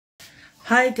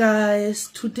Hi guys,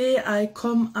 today I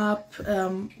come up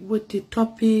with the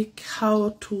topic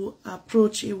how to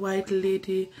approach a white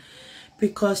lady,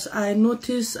 because I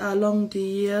noticed along the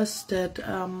years that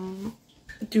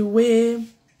the way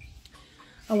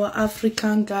our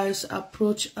African guys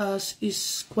approach us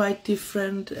is quite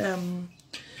different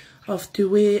of the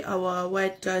way our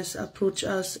white guys approach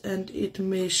us, and it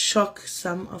may shock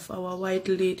some of our white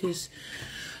ladies.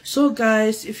 So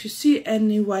guys, if you see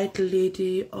any white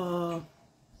lady or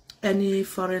any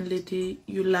foreign lady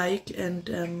you like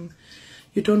and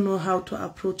you don't know how to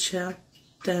approach her,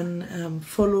 then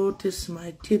follow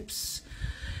my tips,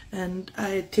 and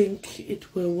I think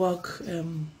it will work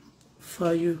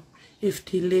for you if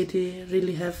the lady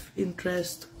really have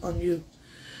interest on you.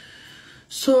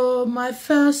 So my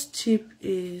first tip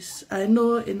is, I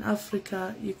know in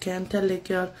Africa you can tell a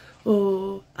girl,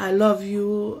 oh, I love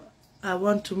you, I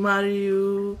want to marry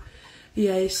you,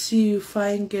 yeah, I see you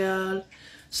fine girl.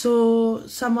 So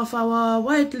some of our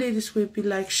white ladies will be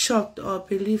like shocked or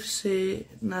believe say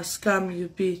na scam you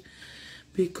be,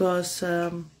 because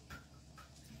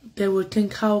they will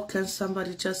think, how can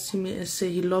somebody just see me and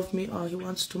say he loves me or he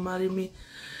wants to marry me?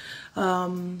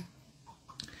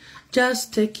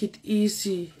 Just take it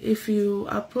easy. If you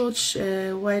approach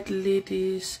white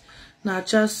ladies, now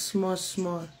just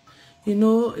small, you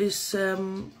know, it's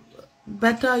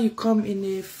better you come in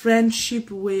a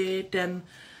friendship way than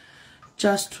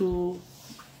just to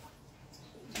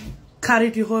carry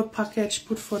the whole package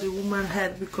put for the woman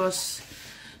head, because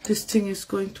this thing is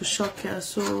going to shock her.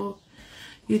 So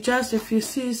you just, if you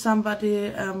see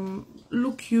somebody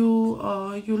look you,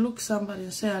 or you look somebody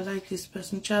and say, I like this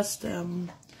person, just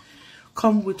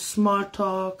come with small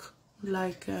talk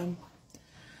like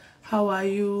how are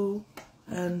you,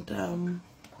 and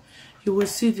you will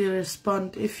see the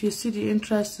response. If you see the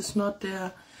interest is not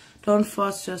there, don't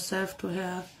force yourself to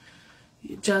her.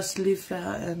 You just leave her,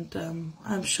 and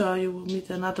I'm sure you will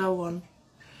meet another one.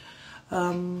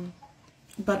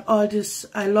 But all this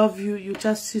I love you, you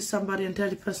just see somebody and tell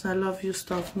the person I love you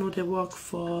stuff, no, they work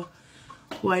for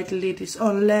white ladies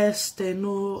unless they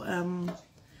know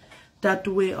that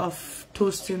way of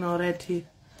toasting already.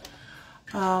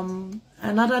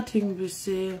 Another thing we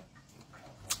say,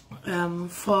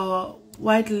 for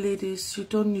white ladies, you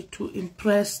don't need to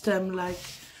impress them like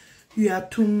you are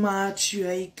too much, you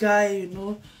are a guy, you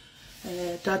know,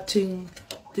 that thing.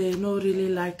 They don't really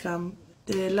like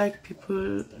they like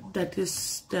people that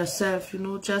is their self, you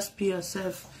know. Just be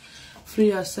yourself,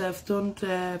 free yourself, don't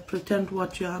pretend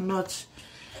what you are not,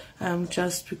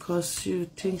 just because you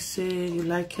think say you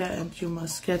like her and you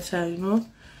must get her, you know.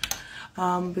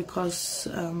 Because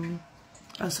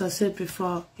as I said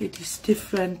before, it is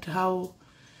different how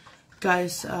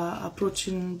guys are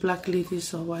approaching black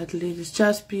ladies or white ladies.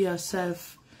 Just be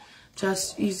yourself,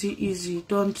 just easy.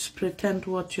 Don't pretend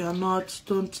what you are not.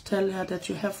 Don't tell her that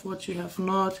you have what you have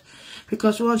not,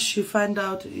 because once she find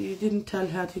out you didn't tell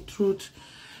her the truth,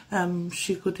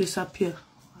 she could disappear.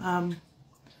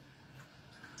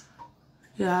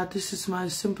 Yeah, this is my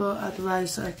simple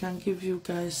advice I can give you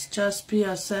guys. Just be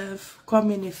yourself,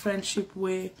 come in a friendship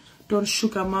way, don't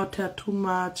sugarcoat her too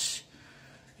much,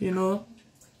 you know.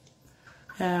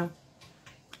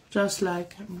 Just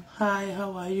like, hi,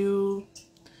 how are you?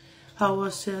 How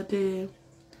was your day?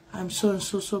 I'm so and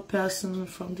so person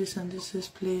from this and this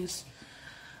place.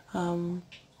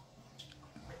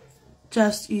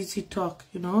 Just easy talk,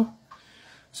 you know.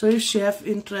 So if she have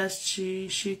interest, she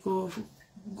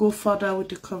go further with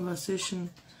the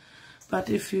conversation. But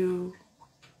if you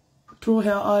throw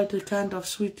her all the kind of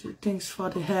sweet things for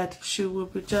the head, she will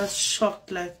be just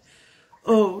shocked like,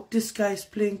 oh, this guy is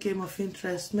playing game of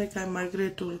interest, make I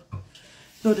migrate to.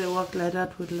 No, they work like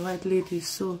that with white ladies.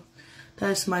 So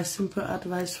that's my simple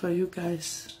advice for you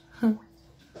guys.